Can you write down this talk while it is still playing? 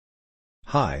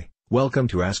Hi, welcome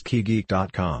to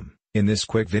AskKeyGeek.com. In this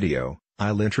quick video,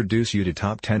 I'll introduce you to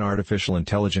top 10 artificial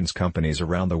intelligence companies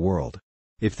around the world.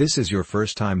 If this is your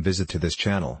first time visit to this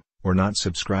channel, or not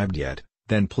subscribed yet,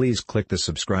 then please click the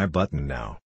subscribe button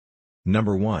now.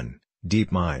 Number 1,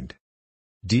 DeepMind.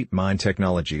 DeepMind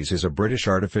Technologies is a British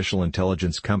artificial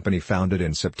intelligence company founded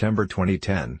in September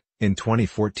 2010. In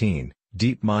 2014,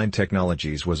 DeepMind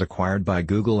Technologies was acquired by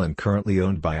Google and currently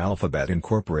owned by Alphabet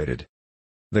Incorporated.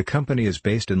 The company is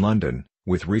based in London,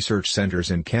 with research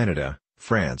centers in Canada,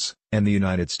 France, and the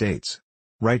United States.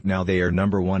 Right now they are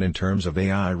number 1 in terms of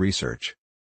AI research.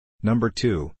 Number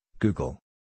 2, Google.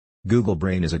 Google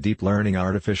Brain is a deep learning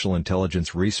artificial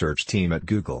intelligence research team at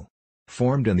Google.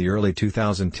 Formed in the early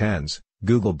 2010s,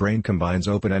 Google Brain combines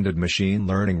open-ended machine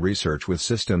learning research with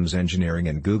systems engineering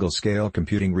and Google-scale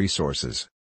computing resources.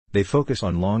 They focus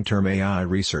on long-term AI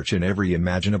research in every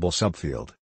imaginable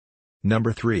subfield.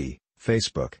 Number 3,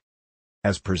 Facebook.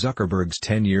 As per Zuckerberg's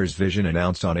 10 years vision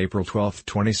announced on April 12,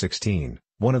 2016,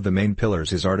 one of the main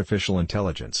pillars is artificial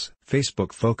intelligence.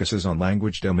 Facebook focuses on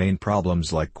language domain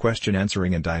problems like question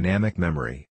answering and dynamic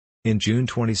memory. In June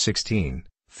 2016,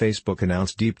 Facebook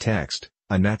announced Deep Text,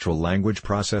 a natural language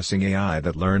processing AI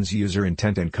that learns user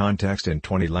intent and context in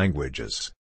 20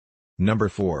 languages. Number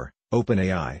 4,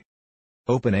 OpenAI.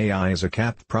 OpenAI is a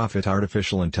capped-profit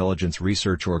artificial intelligence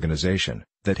research organization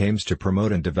that aims to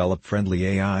promote and develop friendly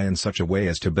AI in such a way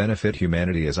as to benefit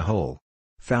humanity as a whole.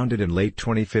 Founded in late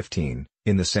 2015,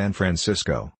 in the San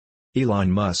Francisco.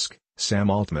 Elon Musk, Sam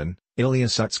Altman, Ilya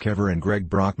Sutskever and Greg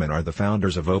Brockman are the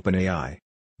founders of OpenAI.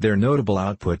 Their notable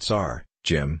outputs are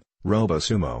Jim,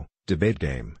 RoboSumo, Debate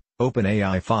Game,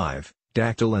 OpenAI 5,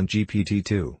 Dactyl and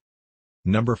GPT2.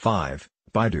 Number 5,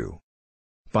 Baidu.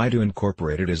 Baidu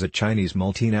Incorporated is a Chinese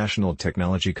multinational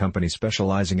technology company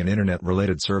specializing in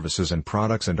internet-related services and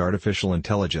products and artificial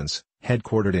intelligence,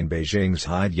 headquartered in Beijing's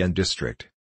Haidian district.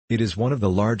 It is one of the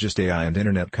largest AI and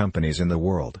internet companies in the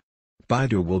world.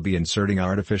 Baidu will be inserting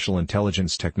artificial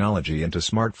intelligence technology into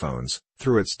smartphones,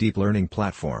 through its deep learning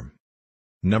platform.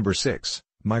 Number 6,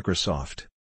 Microsoft.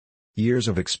 Years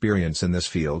of experience in this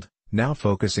field, now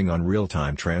focusing on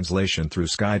real-time translation through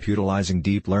Skype utilizing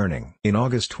deep learning. In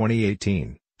August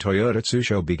 2018, Toyota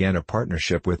Tsusho began a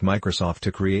partnership with Microsoft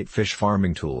to create fish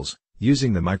farming tools,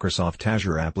 using the Microsoft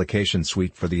Azure application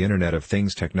suite for the Internet of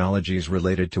Things technologies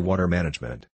related to water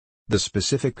management. The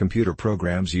specific computer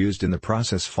programs used in the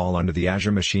process fall under the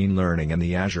Azure Machine Learning and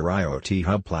the Azure IoT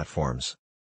Hub platforms.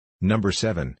 Number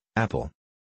 7, Apple.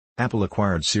 Apple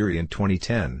acquired Siri in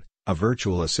 2010, a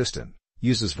virtual assistant.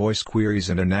 Uses voice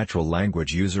queries and a natural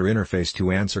language user interface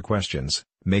to answer questions,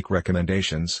 make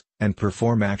recommendations, and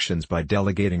perform actions by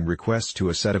delegating requests to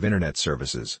a set of Internet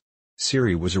services.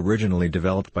 Siri was originally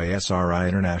developed by SRI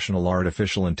International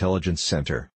Artificial Intelligence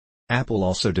Center. Apple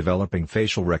also developing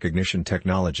facial recognition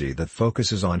technology that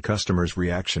focuses on customers'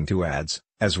 reaction to ads,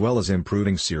 as well as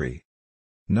improving Siri.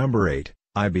 Number 8,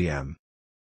 IBM.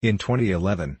 In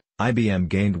 2011, IBM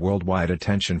gained worldwide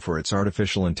attention for its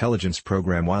artificial intelligence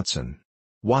program Watson.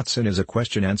 Watson is a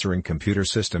question-answering computer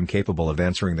system capable of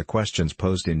answering the questions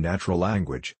posed in natural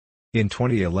language. In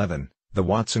 2011, the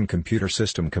Watson computer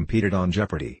system competed on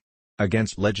Jeopardy!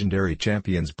 Against legendary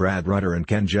champions Brad Rutter and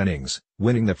Ken Jennings,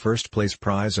 winning the first-place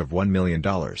prize of $1 million.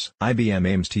 IBM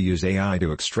aims to use AI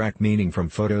to extract meaning from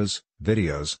photos,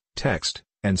 videos, text,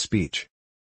 and speech.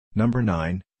 Number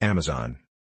 9, Amazon.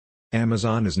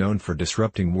 Amazon is known for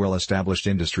disrupting well-established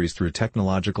industries through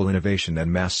technological innovation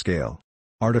and mass scale.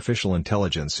 Artificial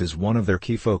intelligence is one of their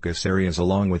key focus areas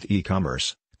along with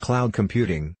e-commerce, cloud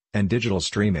computing, and digital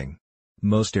streaming.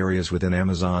 Most areas within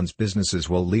Amazon's businesses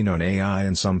will lean on AI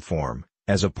in some form,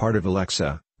 as a part of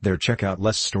Alexa, their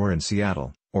checkout-less store in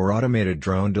Seattle, or automated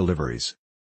drone deliveries.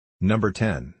 Number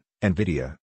 10,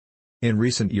 NVIDIA. In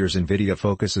recent years NVIDIA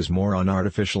focuses more on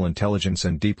artificial intelligence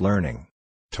and deep learning.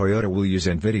 Toyota will use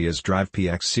NVIDIA's Drive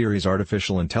PX series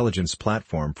artificial intelligence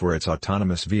platform for its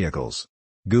autonomous vehicles.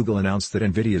 Google announced that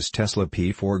NVIDIA's Tesla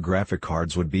P4 graphic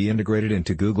cards would be integrated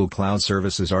into Google Cloud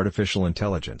Services artificial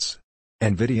intelligence.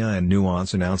 NVIDIA and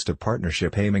Nuance announced a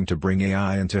partnership aiming to bring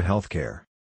AI into healthcare.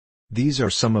 These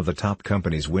are some of the top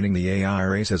companies winning the AI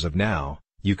race as of now.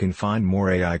 You can find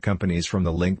more AI companies from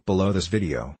the link below this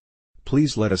video.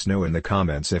 Please let us know in the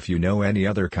comments if you know any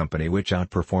other company which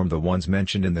outperformed the ones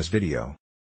mentioned in this video.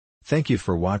 Thank you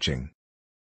for watching.